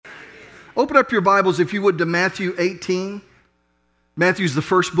Open up your Bibles, if you would, to Matthew 18. Matthew's the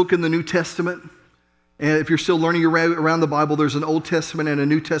first book in the New Testament. And if you're still learning around the Bible, there's an Old Testament and a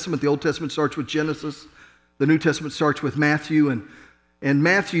New Testament. The Old Testament starts with Genesis. The New Testament starts with Matthew. And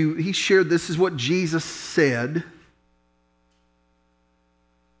Matthew, he shared, this is what Jesus said.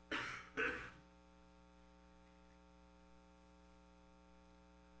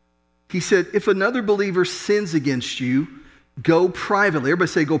 He said, if another believer sins against you, go privately. Everybody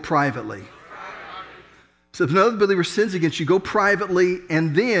say, go privately. So if another believer sins against you, go privately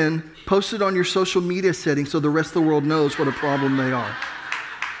and then post it on your social media settings so the rest of the world knows what a problem they are.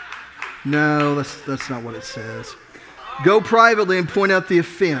 No, that's not what it says. Go privately and point out the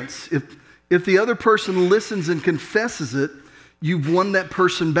offense. If the other person listens and confesses it, you've won that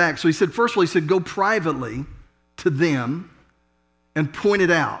person back. So he said, first of all, he said, go privately to them and point it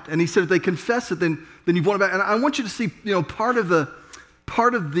out. And he said, if they confess it, then you've won it back. And I want you to see, part of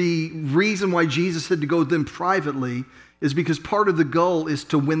the reason why Jesus said to go with them privately is because part of the goal is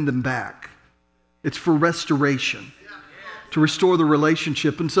to win them back. It's for restoration, to restore the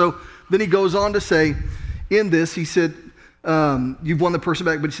relationship. And so then he goes on to say, in this, he said, you've won the person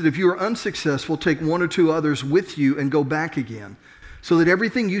back. But he said, if you are unsuccessful, take one or two others with you and go back again, so that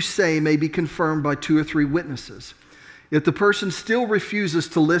everything you say may be confirmed by 2 or 3 witnesses. If the person still refuses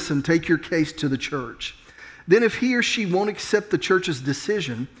to listen, take your case to the church. Then if he or she won't accept the church's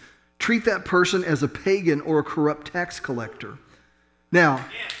decision, treat that person as a pagan or a corrupt tax collector. Now,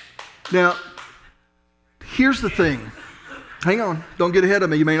 here's the thing. Hang on. Don't get ahead of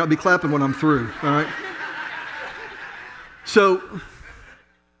me. You may not be clapping when I'm through. All right? So,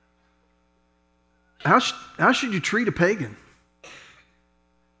 how should you treat a pagan?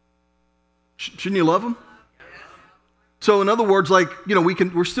 Shouldn't you love them? So in other words,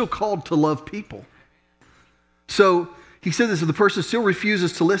 we're still called to love people. So he said this, if the person still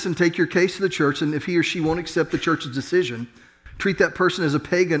refuses to listen, take your case to the church, and if he or she won't accept the church's decision, treat that person as a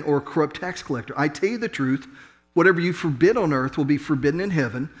pagan or a corrupt tax collector. I tell you the truth, whatever you forbid on earth will be forbidden in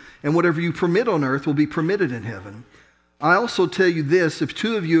heaven, and whatever you permit on earth will be permitted in heaven. I also tell you this, if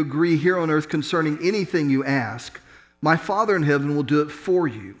 2 of you agree here on earth concerning anything you ask, my Father in heaven will do it for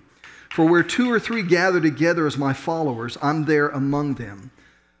you. For where 2 or 3 gather together as my followers, I'm there among them.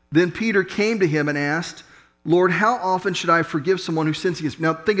 Then Peter came to him and asked, Lord, how often should I forgive someone who sins against me?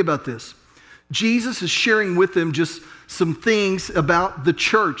 Now think about this. Jesus is sharing with them just some things about the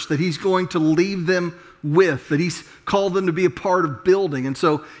church that he's going to leave them with, that he's called them to be a part of building. And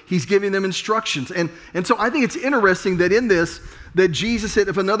so he's giving them instructions. And so I think it's interesting that in this, that Jesus said,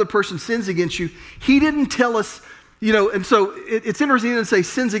 if another person sins against you, he didn't tell us, and so it's interesting, he didn't say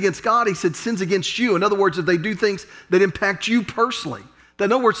sins against God, he said sins against you. In other words, if they do things that impact you personally.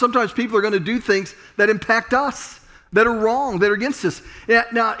 In other words, sometimes people are going to do things that impact us, that are wrong, that are against us.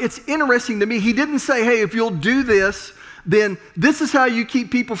 Now, it's interesting to me, he didn't say, hey, if you'll do this, then this is how you keep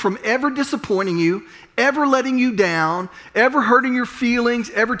people from ever disappointing you, ever letting you down, ever hurting your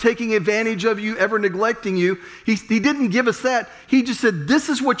feelings, ever taking advantage of you, ever neglecting you. He didn't give us that. He just said, this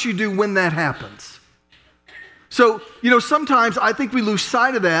is what you do when that happens. So, sometimes I think we lose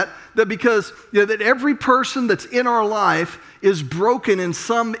sight of that because, that every person that's in our life is broken in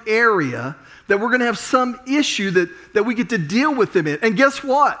some area, that we're going to have some issue that we get to deal with them in. And guess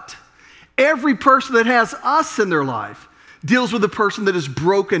what? Every person that has us in their life deals with a person that is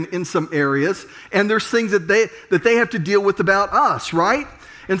broken in some areas, and there's things that they have to deal with about us, right?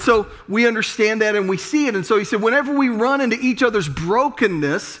 And so we understand that and we see it. And so he said, whenever we run into each other's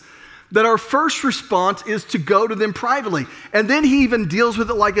brokenness, that our first response is to go to them privately. And then he even deals with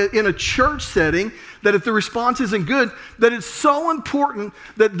it in a church setting, that if the response isn't good, that it's so important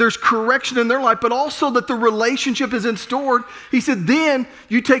that there's correction in their life, but also that the relationship is restored. He said, then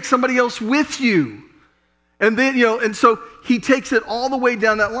you take somebody else with you. And then, and so he takes it all the way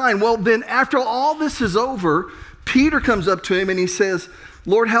down that line. Well, then after all this is over, Peter comes up to him and he says,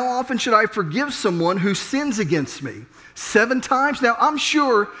 Lord, how often should I forgive someone who sins against me? 7 times? Now, I'm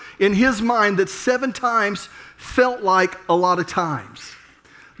sure in his mind that 7 times felt like a lot of times.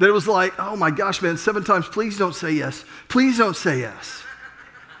 That it was like, oh my gosh, man, 7 times, please don't say yes. Please don't say yes.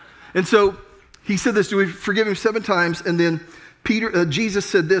 And so he said this, do we forgive him 7 times? And then Jesus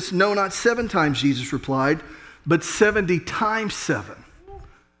said this, no, not 7 times, Jesus replied, but 70 times 7.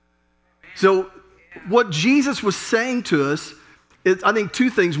 So what Jesus was saying to us is, I think 2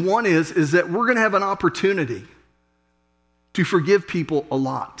 things. One is that we're going to have an opportunity to forgive people a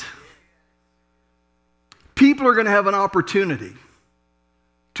lot. People are going to have an opportunity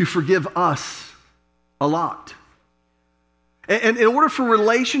to forgive us a lot. And in order for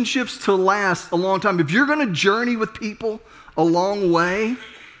relationships to last a long time, if you're going to journey with people a long way,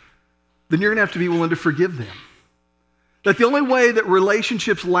 then you're going to have to be willing to forgive them. That the only way that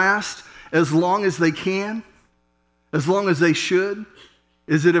relationships last as long as they can, as long as they should,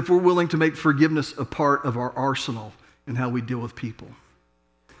 is that if we're willing to make forgiveness a part of our arsenal in how we deal with people.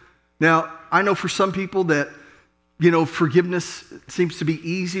 Now, I know for some people that, forgiveness seems to be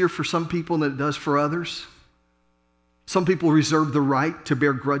easier for some people than it does for others. Some people reserve the right to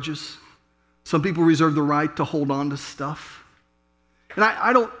bear grudges. Some people reserve the right to hold on to stuff. And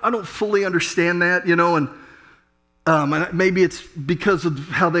I don't fully understand that, and maybe it's because of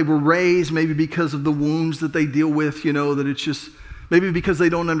how they were raised, maybe because of the wounds that they deal with, that it's just, maybe because they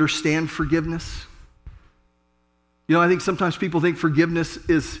don't understand forgiveness. I think sometimes people think forgiveness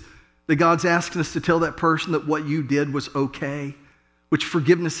is that God's asking us to tell that person that what you did was okay, which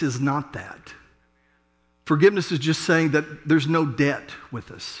forgiveness is not that. Forgiveness is just saying that there's no debt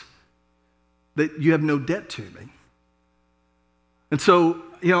with us, that you have no debt to me. And so,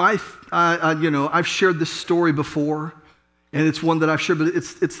 I've shared this story before, and it's one that I've shared, but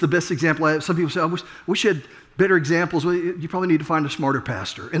it's the best example I have. Some people say, I wish you had better examples. Well, you probably need to find a smarter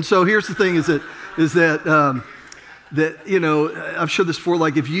pastor. And so here's the thing: I've shared this before.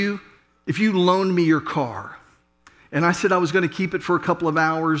 Like if you loaned me your car, and I said I was going to keep it for a couple of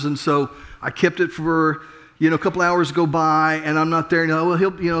hours, and so I kept it for a couple hours go by, and I'm not there.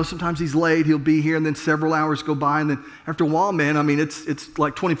 He'll sometimes he's late. He'll be here, and then several hours go by, and then after a while, man, it's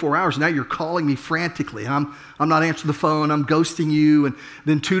like 24 hours. Now you're calling me frantically. I'm not answering the phone. I'm ghosting you, and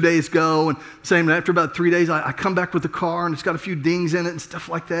then 2 days go, and same. After about 3 days, I come back with the car, and it's got a few dings in it and stuff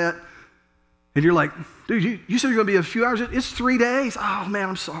like that. And you're like, dude, you said you're going to be a few hours. It's 3 days. Oh man,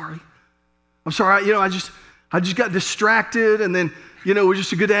 I'm sorry. I just got distracted, and then. It was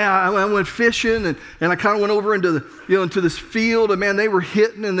just a good day. I went fishing, and I kind of went over into into this field, and man, they were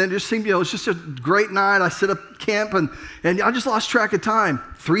hitting, and then it just seemed, it's just a great night. I set up camp, and I just lost track of time.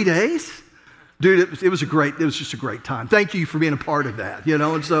 3 days? Dude, it was just a great time. Thank you for being a part of that,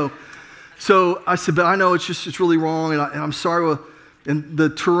 and so I said, but I know it's really wrong, and I'm sorry. And the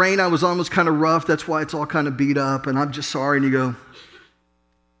terrain I was on was kind of rough. That's why it's all kind of beat up, and I'm just sorry. And you go,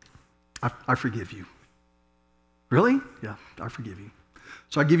 I forgive you. Really? Yeah, I forgive you.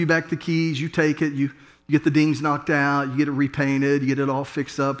 So I give you back the keys, you take it, you get the dings knocked out, you get it repainted, you get it all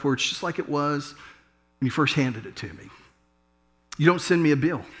fixed up where it's just like it was when you first handed it to me. You don't send me a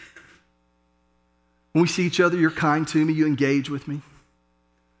bill. When we see each other, you're kind to me, you engage with me.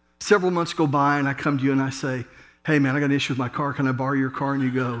 Several months go by and I come to you and I say, hey man, I got an issue with my car, can I borrow your car? And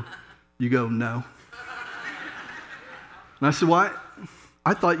you go, no. And I said, why?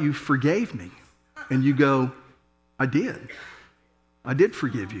 I thought you forgave me. And you go, I did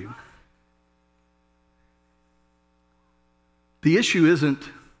forgive you. The issue isn't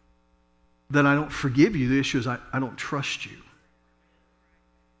that I don't forgive you. The issue is I don't trust you.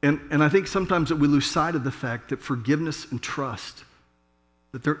 And I think sometimes that we lose sight of the fact that forgiveness and trust,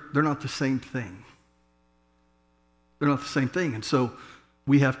 that they're not the same thing. They're not the same thing. And so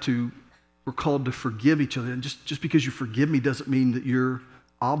we're called to forgive each other. And just because you forgive me doesn't mean that you're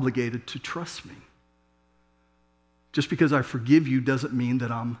obligated to trust me. Just because I forgive you doesn't mean that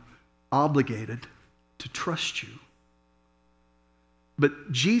I'm obligated to trust you.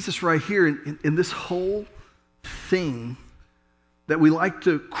 But Jesus right here in this whole thing that we like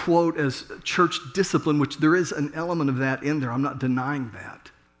to quote as church discipline, which there is an element of that in there, I'm not denying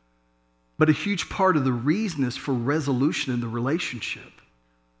that. But a huge part of the reason is for resolution in the relationship.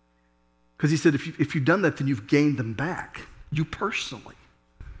 Because he said, if you've done that, then you've gained them back. You personally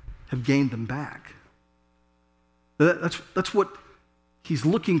have gained them back. That's what he's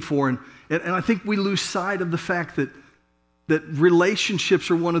looking for. And I think we lose sight of the fact that relationships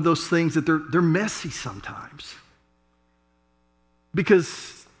are one of those things that they're messy sometimes.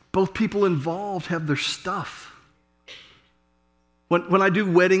 Because both people involved have their stuff. When I do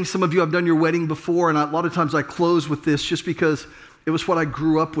weddings, some of you have done your wedding before, and a lot of times I close with this just because it was what I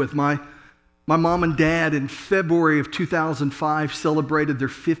grew up with. My mom and dad in February of 2005 celebrated their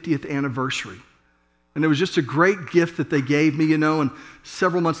 50th anniversary. And it was just a great gift that they gave me, and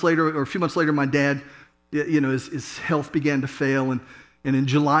several months later, or a few months later, my dad, his health began to fail. And in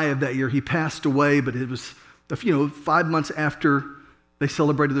July of that year, he passed away, but it was, 5 months after they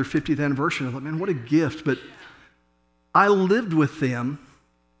celebrated their 50th anniversary. I thought, man, what a gift. But I lived with them,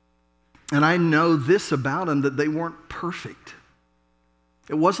 and I know this about them, that they weren't perfect.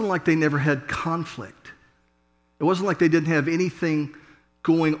 It wasn't like they never had conflict. It wasn't like they didn't have anything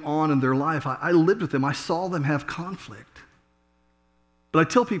going on in their life. I lived with them. I saw them have conflict. But I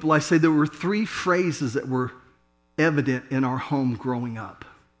tell people, I say there were 3 phrases that were evident in our home growing up.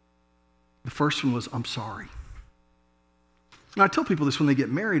 The first one was, I'm sorry. And I tell people this when they get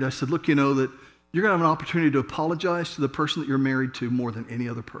married. I said, look, you know that you're going to have an opportunity to apologize to the person that you're married to more than any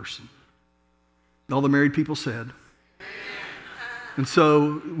other person. And all the married people said. And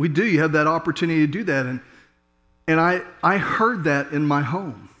so we do. You have that opportunity to do that. And I heard that in my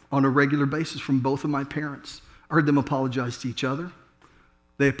home on a regular basis from both of my parents. I heard them apologize to each other.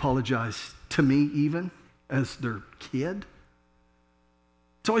 They apologized to me even as their kid.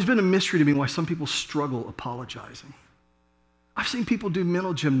 It's always been a mystery to me why some people struggle apologizing. I've seen people do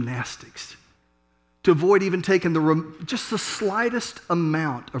mental gymnastics to avoid even taking just the slightest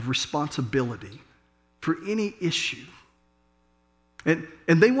amount of responsibility for any issue. And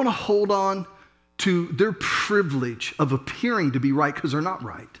they want to hold on to their privilege of appearing to be right because they're not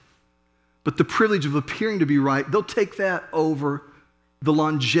right. But the privilege of appearing to be right, they'll take that over the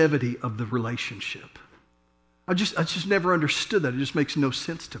longevity of the relationship. I just never understood that. It just makes no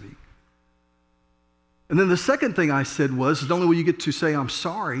sense to me. And then the second thing I said was, the only way you get to say, I'm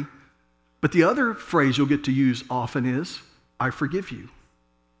sorry, but the other phrase you'll get to use often is, I forgive you.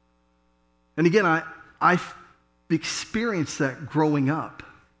 And again, I experienced that growing up.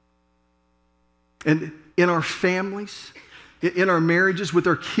 And in our families, in our marriages, with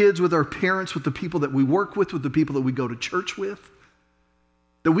our kids, with our parents, with the people that we work with the people that we go to church with,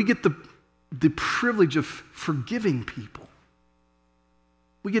 that we get the privilege of forgiving people.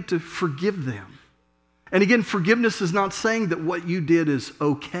 We get to forgive them. And again, forgiveness is not saying that what you did is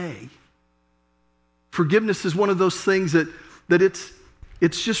okay. Forgiveness is one of those things that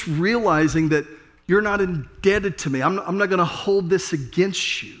it's just realizing that you're not indebted to me. I'm not going to hold this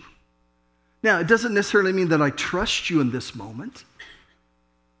against you. Now, it doesn't necessarily mean that I trust you in this moment.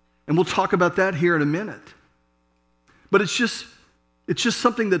 And we'll talk about that here in a minute. But it's just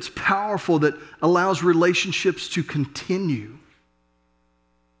something that's powerful that allows relationships to continue.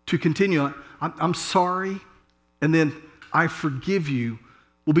 To continue. I'm sorry, and then I forgive you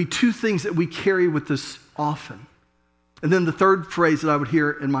will be two things that we carry with us often. And then the third phrase that I would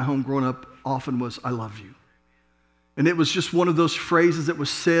hear in my home growing up often was, I love you. And it was just one of those phrases that was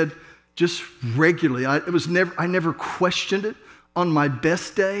said just regularly. I never questioned it on my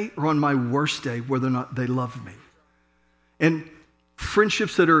best day or on my worst day whether or not they loved me. And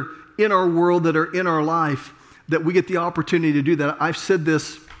friendships that are in our world, that are in our life, that we get the opportunity to do that. I've said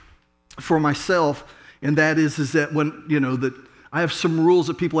this for myself, and that is that when, that I have some rules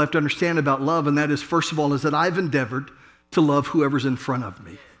that people have to understand about love, and that is, first of all, is that I've endeavored to love whoever's in front of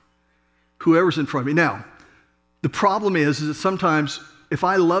me. Whoever's in front of me. Now, the problem is that sometimes if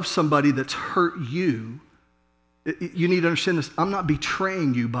I love somebody that's hurt you, you need to understand this, I'm not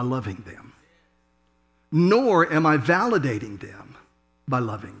betraying you by loving them, nor am I validating them by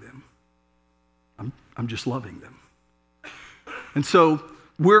loving them. I'm just loving them. And so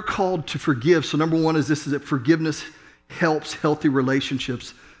we're called to forgive. So number one is that forgiveness helps healthy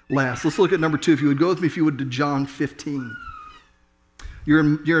relationships last. Let's look at number two. If you would go with me, if you would, to John 15. You're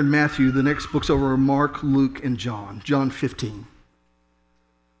in Matthew. The next books over are Mark, Luke, and John. John 15.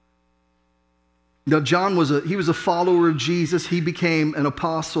 Now, John was a follower of Jesus. He became an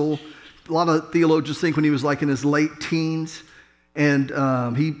apostle. A lot of theologians think when he was like in his late teens. And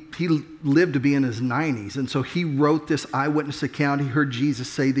he lived to be in his 90s. And so he wrote this eyewitness account. He heard Jesus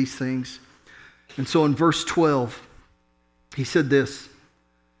say these things. And so in verse 12, he said this.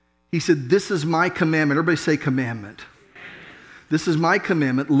 He said, this is my commandment. Everybody say commandment. This is my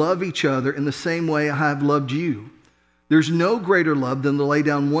commandment. Love each other in the same way I have loved you. There's no greater love than to lay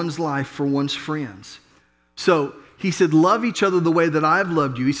down one's life for one's friends. So he said, love each other the way that I've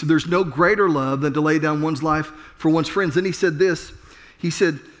loved you. He said, there's no greater love than to lay down one's life for one's friends. Then he said this. He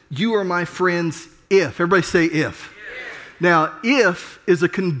said, you are my friends if. Everybody say if. Now, if is a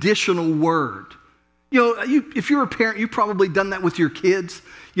conditional word. If you're a parent, you've probably done that with your kids.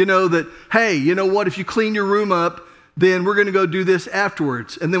 That, hey, you know what? If you clean your room up, then we're going to go do this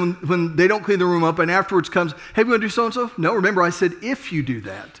afterwards. And then when they don't clean the room up and afterwards comes, hey, we want to do so-and-so? No, remember I said if you do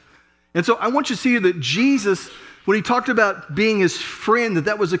that. And so I want you to see that Jesus, when he talked about being his friend,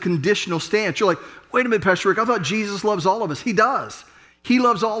 that was a conditional stance. You're like, wait a minute, Pastor Rick, I thought Jesus loves all of us. He does. He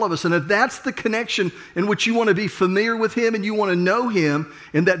loves all of us. And if that's the connection in which you want to be familiar with him and you want to know him,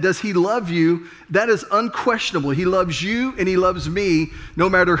 and that does he love you, that is unquestionable. He loves you and he loves me no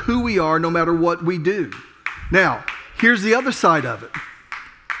matter who we are, no matter what we do. Now, here's the other side of it.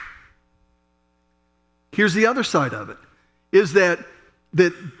 Here's the other side of it, is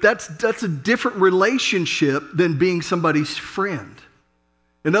that's a different relationship than being somebody's friend.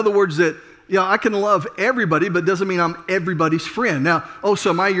 In other words, that I can love everybody, but it doesn't mean I'm everybody's friend. Now,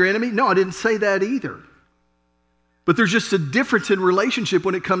 so am I your enemy? No, I didn't say that either. But there's just a difference in relationship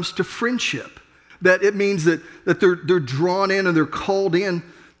when it comes to friendship. that it means that they're drawn in and they're called in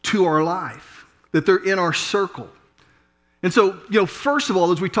to our life, that they're in our circle. And so, first of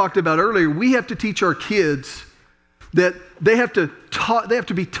all, as we talked about earlier, we have to teach our kids that they have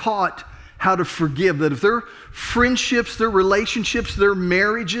to be taught how to forgive, that if their friendships, their relationships, their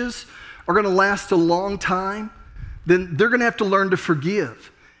marriages are going to last a long time, then they're going to have to learn to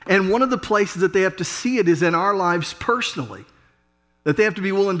forgive. And one of the places that they have to see it is in our lives personally, that they have to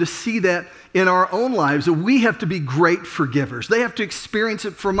be willing to see that in our own lives, that we have to be great forgivers. They have to experience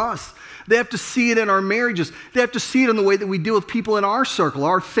it from us. They have to see it in our marriages. They have to see it in the way that we deal with people in our circle,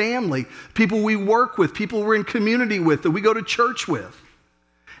 our family, people we work with, people we're in community with, that we go to church with.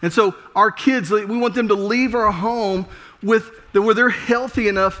 And so our kids, we want them to leave our home where they're healthy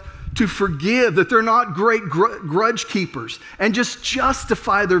enough to forgive, that they're not great grudge keepers and just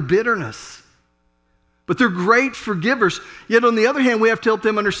justify their bitterness. But they're great forgivers. Yet on the other hand, we have to help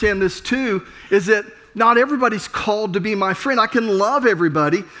them understand this too, is that not everybody's called to be my friend. I can love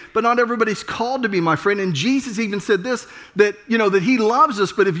everybody, but not everybody's called to be my friend. And Jesus even said this, that he loves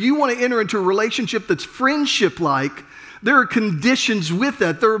us, but if you want to enter into a relationship that's friendship-like, there are conditions with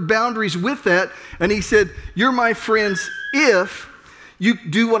that. There are boundaries with that. And he said, you're my friends if you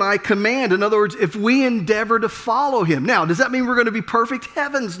do what I command. In other words, if we endeavor to follow him. Now, does that mean we're going to be perfect?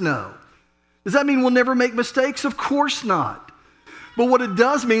 Heavens no. Does that mean we'll never make mistakes? Of course not. But what it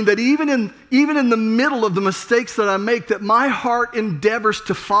does mean that even in the middle of the mistakes that I make, that my heart endeavors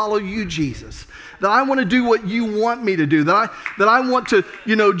to follow you, Jesus. That I want to do what you want me to do. That I want to,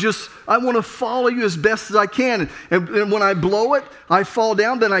 I want to follow you as best as I can. And when I blow it, I fall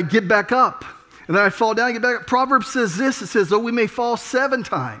down, then I get back up. And then I fall down, I get back up. Proverbs says this, it says, though we may fall 7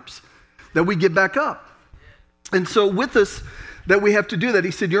 times, that we get back up. And so with us, that we have to do that. He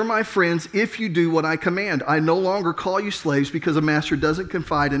said, you're my friends if you do what I command. I no longer call you slaves because a master doesn't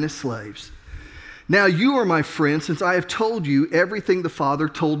confide in his slaves. Now you are my friends since I have told you everything the Father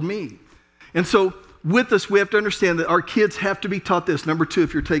told me. And so with us, we have to understand that our kids have to be taught this. Number 2,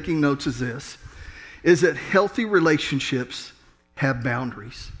 if you're taking notes, is that healthy relationships have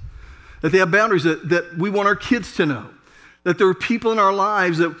boundaries. That they have boundaries that we want our kids to know. That there are people in our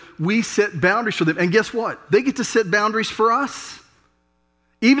lives that we set boundaries for them. And guess what? They get to set boundaries for us.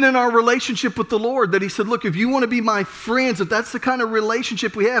 Even in our relationship with the Lord, that he said, look, if you want to be my friends, if that's the kind of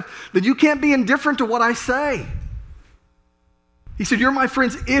relationship we have, then you can't be indifferent to what I say. He said, you're my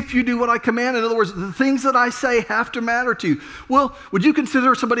friends if you do what I command. In other words, the things that I say have to matter to you. Well, would you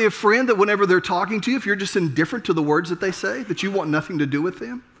consider somebody a friend that whenever they're talking to you, if you're just indifferent to the words that they say, that you want nothing to do with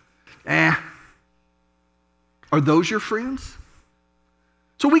them? Are those your friends?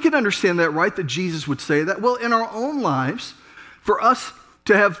 So we can understand that, right, that Jesus would say that. Well, in our own lives, for us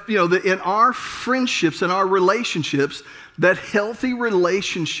to have, in our friendships and our relationships, that healthy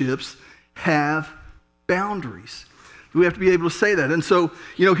relationships have boundaries. We have to be able to say that. And so,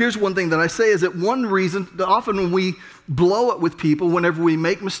 here's one thing that I say is that one reason that often when we blow it with people, whenever we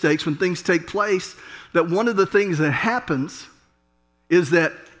make mistakes, when things take place, that one of the things that happens is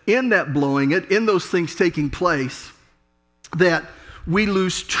that in that blowing it, in those things taking place, that we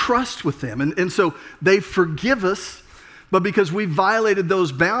lose trust with them. And so they forgive us, but because we violated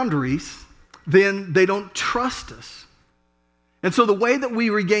those boundaries, then they don't trust us. And so the way that we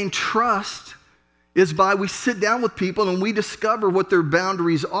regain trust is by we sit down with people and we discover what their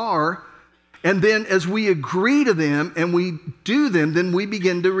boundaries are. And then as we agree to them and we do them, then we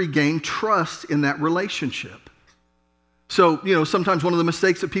begin to regain trust in that relationship. So, sometimes one of the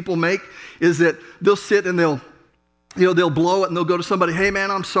mistakes that people make is that they'll sit and they'll blow it and they'll go to somebody, hey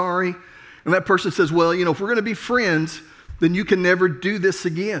man, I'm sorry. And that person says, well, if we're going to be friends, then you can never do this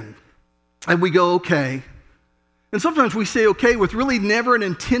again. And we go, okay. And sometimes we say okay with really never an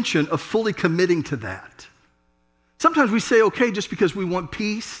intention of fully committing to that. Sometimes we say okay just because we want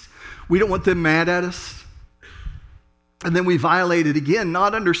peace. We don't want them mad at us. And then we violate it again,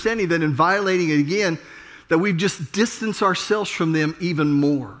 not understanding that in violating it again, that we've just distanced ourselves from them even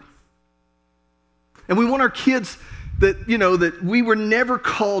more. And we want our kids that we were never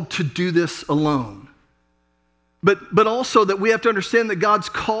called to do this alone. But also that we have to understand that God's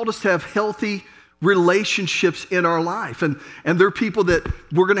called us to have healthy relationships in our life. And there are people that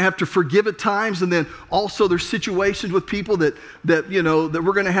we're going to have to forgive at times. And then also there's situations with people that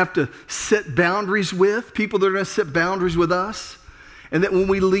we're going to have to set boundaries with, people that are going to set boundaries with us. And that when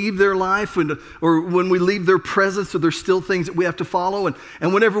we leave their life or when we leave their presence, so there's still things that we have to follow.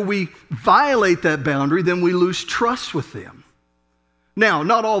 And whenever we violate that boundary, then we lose trust with them. Now,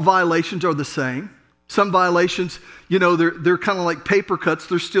 not all violations are the same. Some violations, they're kind of like paper cuts.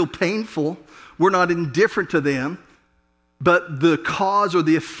 They're still painful. We're not indifferent to them. but the cause or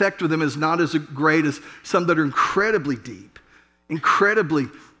the effect of them is not as great as some that are incredibly deep, incredibly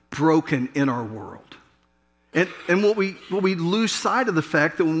broken in our world. And what we lose sight of the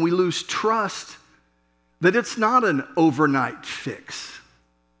fact that when we lose trust, that it's not an overnight fix.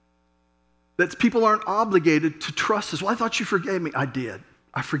 That people aren't obligated to trust us. Well, I thought you forgave me. I did.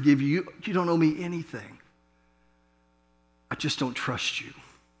 I forgive you. You don't owe me anything. I just don't trust you.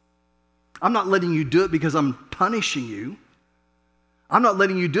 I'm not letting you do it because I'm punishing you. I'm not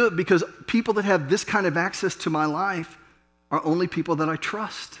letting you do it because people that have this kind of access to my life are only people that I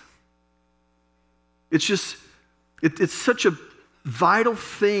trust. It's just, it's such a vital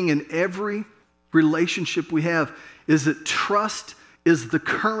thing in every relationship we have, is that trust is the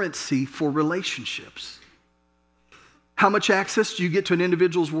currency for relationships. How much access do you get to an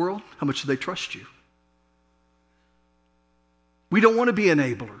individual's world? How much do they trust you? We don't want to be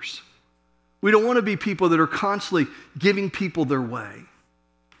enablers. We don't want to be people that are constantly giving people their way.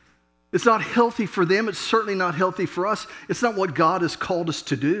 It's not healthy for them. It's certainly not healthy for us. It's not what God has called us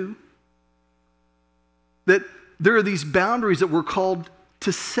to do. That there are these boundaries that we're called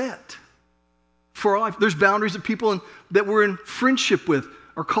to set for our life. There's boundaries that people that we're in friendship with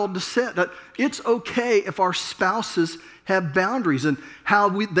are called to set. That it's okay if our spouses have boundaries and how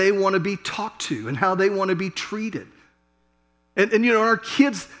they want to be talked to and how they want to be treated. And you know, our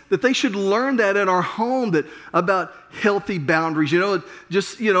kids, that they should learn that in our home, that about healthy boundaries. You know,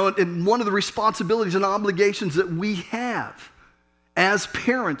 just, you know, and one of the responsibilities and obligations that we have as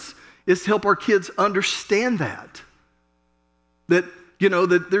parents is to help our kids understand that. That, you know,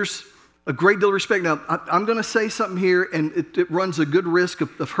 that there's a great deal of respect. Now, I'm going to say something here, and it runs a good risk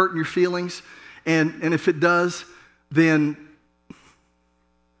of hurting your feelings. And if it does, then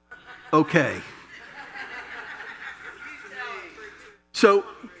okay. So,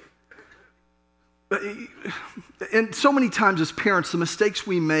 and so many times as parents, the mistakes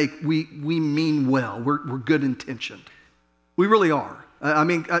we make, we mean well. We're good intentioned. We really are. I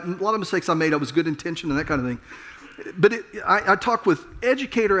mean, a lot of mistakes I made, I was good intentioned and that kind of thing. But I talk with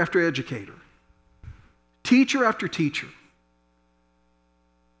educator after educator, teacher after teacher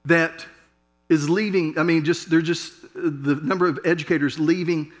that is leaving. I mean, they're just the number of educators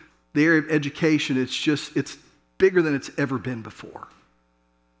leaving the area of education. It's bigger than it's ever been before.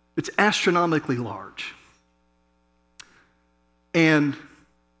 It's astronomically large. And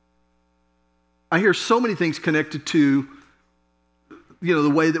I hear so many things connected to, you know, the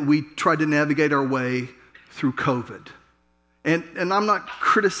way that we tried to navigate our way through COVID. And I'm not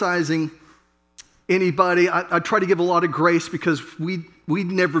criticizing anybody. I try to give a lot of grace because we'd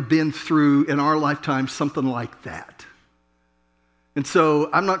never been through in our lifetime something like that. And so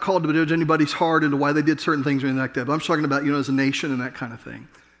I'm not called to judge anybody's heart into why they did certain things or anything like that. But I'm just talking about, you know, as a nation and that kind of thing.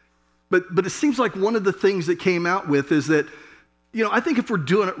 But it seems like one of the things that came out with is that, you know, I think if we're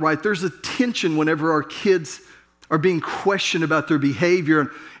doing it right, there's a tension whenever our kids are being questioned about their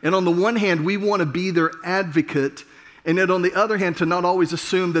behavior. And on the one hand, we want to be their advocate, and yet on the other hand, to not always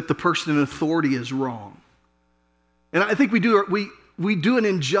assume that the person in authority is wrong. And I think we do an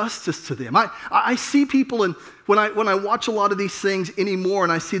injustice to them. I see people, and when I watch a lot of these things anymore,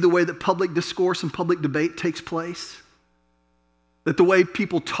 and I see the way that public discourse and public debate takes place, that the way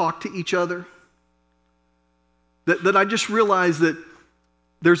people talk to each other, that I just realize that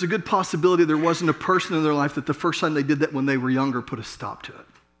there's a good possibility there wasn't a person in their life that the first time they did that when they were younger put a stop to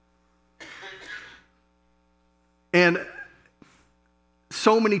it. And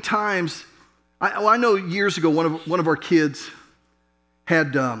so many times, I know years ago, one of our kids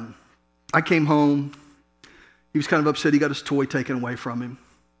had, I came home, he was kind of upset he got his toy taken away from him.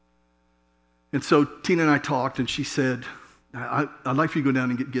 And so Tina and I talked, and she said, I'd like for you to go down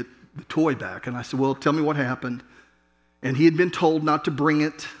and get the toy back. And I said, well, tell me what happened. And he had been told not to bring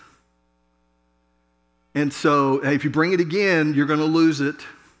it. And so, hey, if you bring it again, you're going to lose it.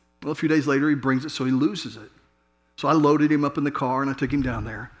 Well, a few days later, he brings it, so he loses it. So I loaded him up in the car, and I took him down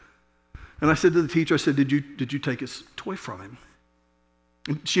there. And I said to the teacher, I said, did you take his toy from him?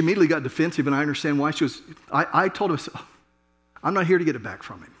 And she immediately got defensive, and I understand why. She was, I told her, I'm not here to get it back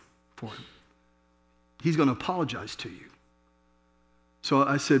from him, for him. He's going to apologize to you. So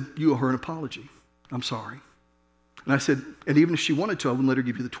I said, you owe her an apology. I'm sorry. And I said, and even if she wanted to, I wouldn't let her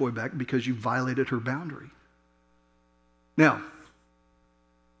give you the toy back because you violated her boundary. Now,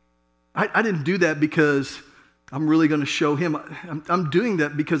 I didn't do that because I'm really going to show him. I'm doing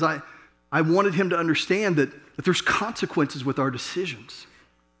that because I wanted him to understand that there's consequences with our decisions.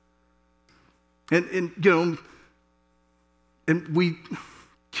 And you know, and we,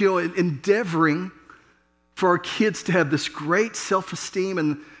 you know, endeavoring for our kids to have this great self-esteem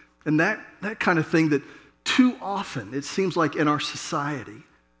and that kind of thing, that too often, it seems like in our society,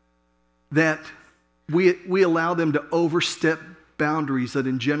 that we allow them to overstep boundaries that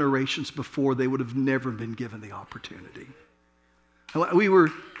in generations before they would have never been given the opportunity. We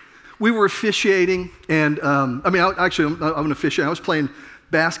were officiating, and I'm an officiant. I was playing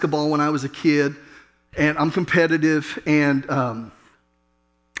basketball when I was a kid, and I'm competitive, and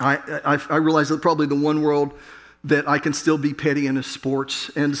I realize that probably the one world that I can still be petty in is sports,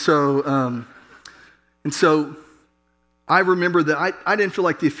 and so I remember that I didn't feel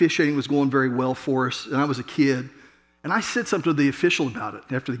like the officiating was going very well for us, and I was a kid, and I said something to the official about it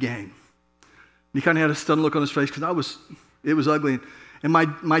after the game. He kind of had a stunned look on his face because it was ugly. And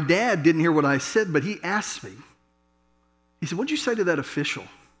my dad didn't hear what I said, but he asked me. He said, "What'd you say to that official?"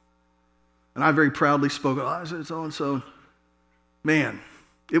 And I very proudly spoke, I said, "So-and-so." Man,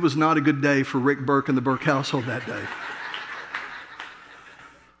 it was not a good day for Rick Burke and the Burke household that day.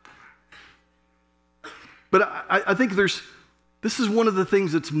 But I think this is one of the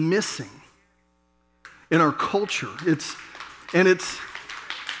things that's missing in our culture.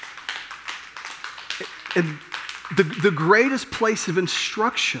 The greatest place of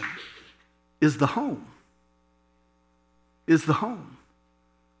instruction is the home.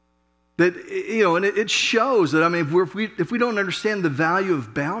 That, and it shows that, if we don't understand the value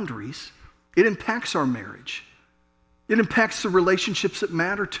of boundaries, it impacts our marriage. It impacts the relationships that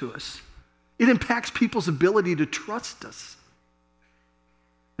matter to us. It impacts people's ability to trust us.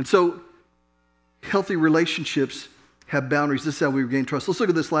 And so, healthy relationships have boundaries. This is how we regain trust. Let's look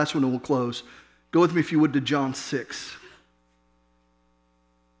at this last one and we'll close. Go with me, if you would, to John 6.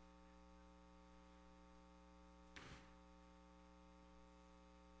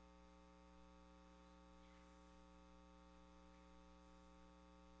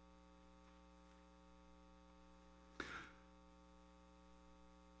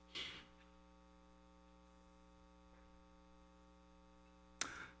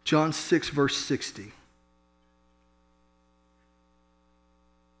 John 6, verse 60.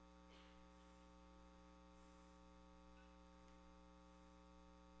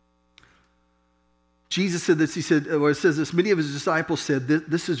 Jesus said this, it says this, many of his disciples said,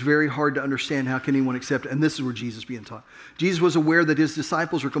 this is very hard to understand, how can anyone accept it? And this is where Jesus being taught. Jesus was aware that his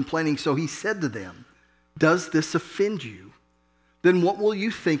disciples were complaining, so he said to them, does this offend you? Then what will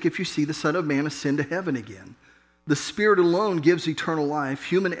you think if you see the Son of Man ascend to heaven again? The Spirit alone gives eternal life.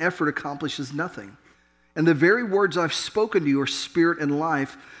 Human effort accomplishes nothing. And the very words I've spoken to you are spirit and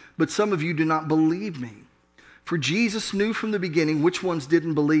life, but some of you do not believe me. For Jesus knew from the beginning which ones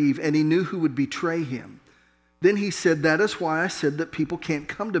didn't believe, and he knew who would betray him. Then he said, that is why I said that people can't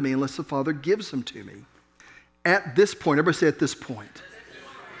come to me unless the Father gives them to me. At this point, everybody say at this point,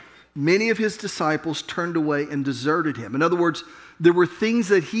 many of his disciples turned away and deserted him. In other words, there were things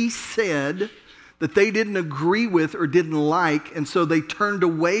that he said that they didn't agree with or didn't like, and so they turned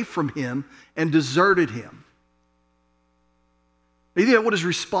away from him and deserted him. You know what his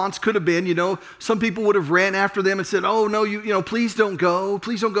response could have been? Some people would have ran after them and said, "Oh no, please don't go,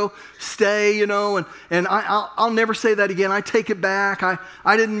 stay." And I'll never say that again. I take it back. I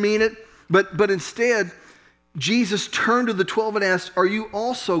didn't mean it. But instead, Jesus turned to the 12 and asked, "Are you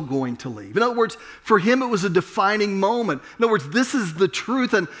also going to leave?" In other words, for him it was a defining moment. In other words, this is the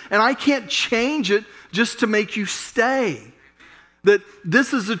truth, and I can't change it just to make you stay. That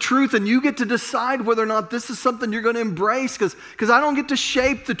this is the truth, and you get to decide whether or not this is something you're going to embrace, because I don't get to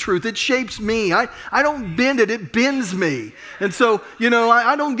shape the truth. It shapes me. I don't bend it. It bends me. And so,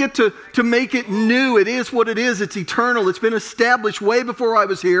 I don't get to make it new. It is what it is. It's eternal. It's been established way before I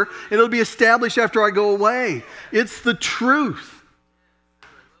was here, and it'll be established after I go away. It's the truth.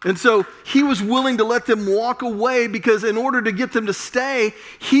 And so he was willing to let them walk away, because in order to get them to stay,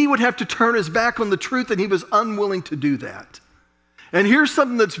 he would have to turn his back on the truth, and he was unwilling to do that. And here's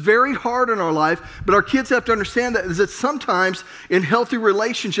something that's very hard in our life, but our kids have to understand that, is that sometimes in healthy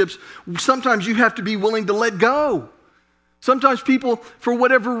relationships, sometimes you have to be willing to let go. Sometimes people, for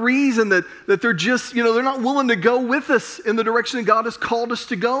whatever reason, that they're just, they're not willing to go with us in the direction that God has called us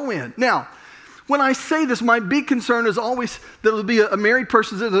to go in. Now, when I say this, my big concern is always that it'll be a married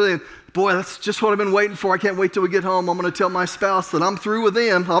person saying, "Boy, that's just what I've been waiting for. I can't wait till we get home. I'm going to tell my spouse that I'm through with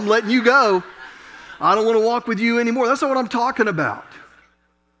them. I'm letting you go. I don't want to walk with you anymore." That's not what I'm talking about.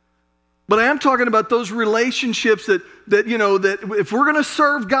 But I am talking about those relationships that if we're going to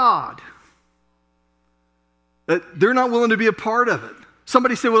serve God, that they're not willing to be a part of it.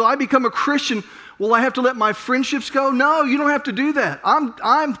 Somebody said, "Well, I become a Christian. Will I have to let my friendships go?" No, you don't have to do that.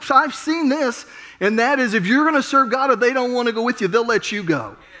 I've seen this, and that is, if you're going to serve God, if they don't want to go with you, they'll let you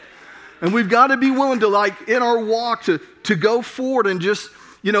go. And we've got to be willing to, in our walk, to go forward and just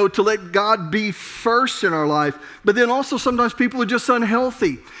to let God be first in our life. But then also sometimes people are just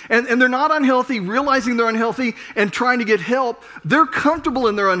unhealthy. And they're not unhealthy, realizing they're unhealthy and trying to get help. They're comfortable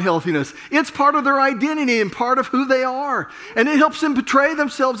in their unhealthiness. It's part of their identity and part of who they are. And it helps them portray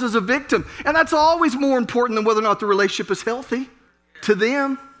themselves as a victim. And that's always more important than whether or not the relationship is healthy to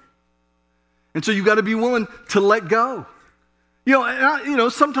them. And so you've got to be willing to let go.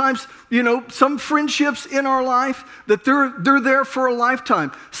 Sometimes, some friendships in our life that they're there for a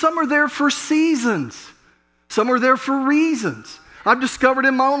lifetime. Some are there for seasons. Some are there for reasons. I've discovered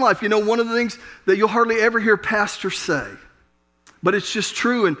in my own life, one of the things that you'll hardly ever hear pastors say, but it's just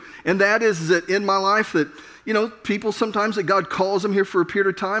true. And that is that in my life that, people sometimes that God calls them here for a period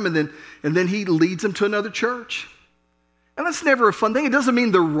of time and then he leads them to another church. And that's never a fun thing. It doesn't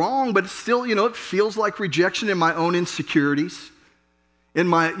mean they're wrong, but it's still, it feels like rejection in my own insecurities, in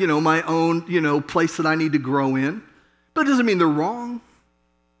my, my own, place that I need to grow in. But it doesn't mean they're wrong.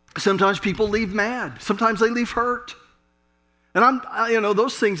 Sometimes people leave mad. Sometimes they leave hurt. And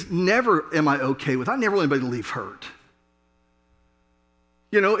those things never am I okay with. I never want anybody to leave hurt.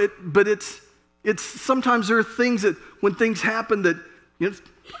 But it's sometimes there are things that when things happen that,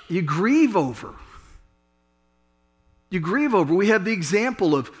 you grieve over. You grieve over. We have the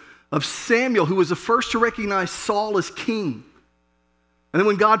example of Samuel, who was the first to recognize Saul as king. And then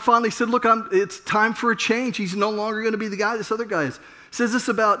when God finally said, look, it's time for a change. He's no longer going to be the guy this other guy is. It says this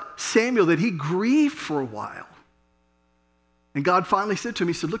about Samuel, that he grieved for a while. And God finally said to him,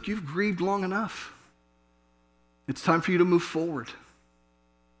 he said, look, you've grieved long enough. It's time for you to move forward.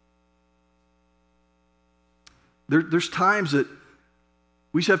 There's times that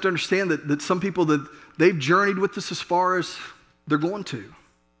we just have to understand that some people, that they've journeyed with us as far as they're going to.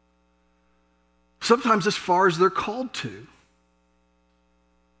 Sometimes as far as they're called to.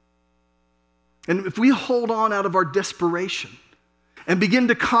 And if we hold on out of our desperation and begin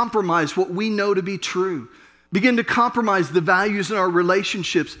to compromise what we know to be true, begin to compromise the values in our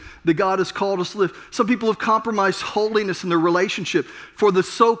relationships that God has called us to live. Some people have compromised holiness in their relationship for the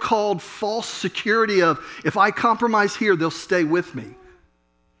so-called false security of, if I compromise here, they'll stay with me.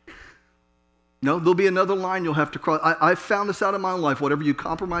 No, there'll be another line you'll have to cross. I found this out in my own life. Whatever you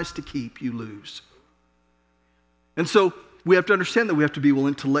compromise to keep, you lose. And so we have to understand that we have to be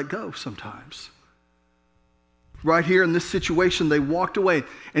willing to let go sometimes. Right here in this situation, they walked away.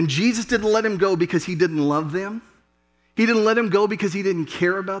 And Jesus didn't let him go because he didn't love them. He didn't let him go because he didn't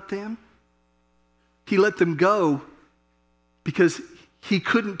care about them. He let them go because he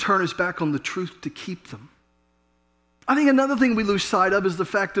couldn't turn his back on the truth to keep them. I think another thing we lose sight of is the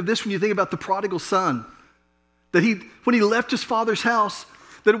fact of this when you think about the prodigal son. That when he left his father's house,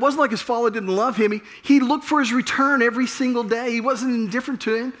 that it wasn't like his father didn't love him. He looked for his return every single day. He wasn't indifferent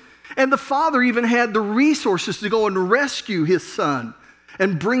to him. And the father even had the resources to go and rescue his son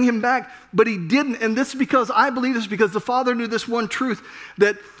and bring him back, but he didn't. And I believe this because the father knew this one truth,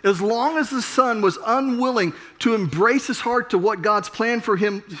 that as long as the son was unwilling to embrace his heart to what God's plan for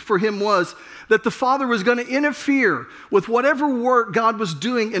him was, that the father was going to interfere with whatever work God was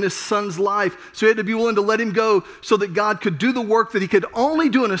doing in his son's life. So he had to be willing to let him go so that God could do the work that he could only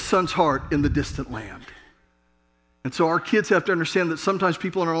do in his son's heart in the distant land. And so our kids have to understand that sometimes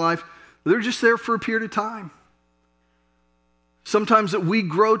people in our life, they're just there for a period of time. Sometimes that we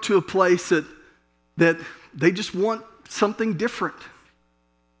grow to a place that they just want something different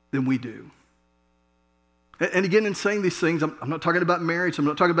than we do. And again, in saying these things, I'm not talking about marriage. I'm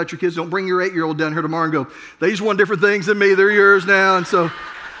not talking about your kids. Don't bring your 8-year-old down here tomorrow and go, they just want different things than me. They're yours now. And so,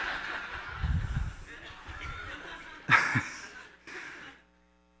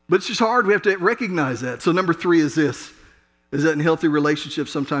 but it's just hard. We have to recognize that. So number 3 is this, is that in healthy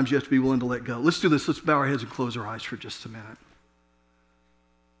relationships, sometimes you have to be willing to let go. Let's do this. Let's bow our heads and close our eyes for just a minute.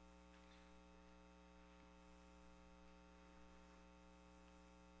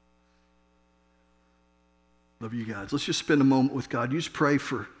 Love you guys. Let's just spend a moment with God. You just pray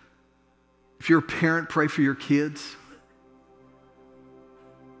for, if you're a parent, pray for your kids.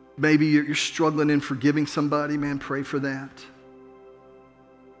 Maybe you're struggling in forgiving somebody, man, pray for that.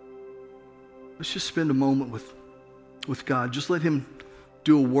 Let's just spend a moment with God. Just let him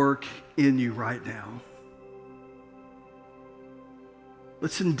do a work in you right now.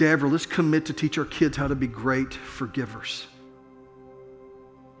 Let's endeavor, let's commit to teach our kids how to be great forgivers.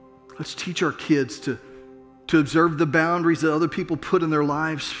 Let's teach our kids to observe the boundaries that other people put in their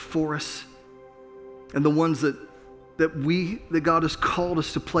lives for us and the ones that God has called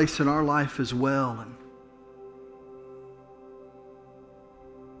us to place in our life as well.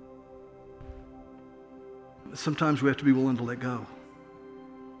 And sometimes we have to be willing to let go.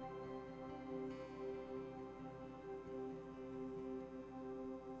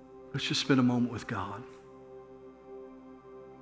 Let's just spend a moment with God.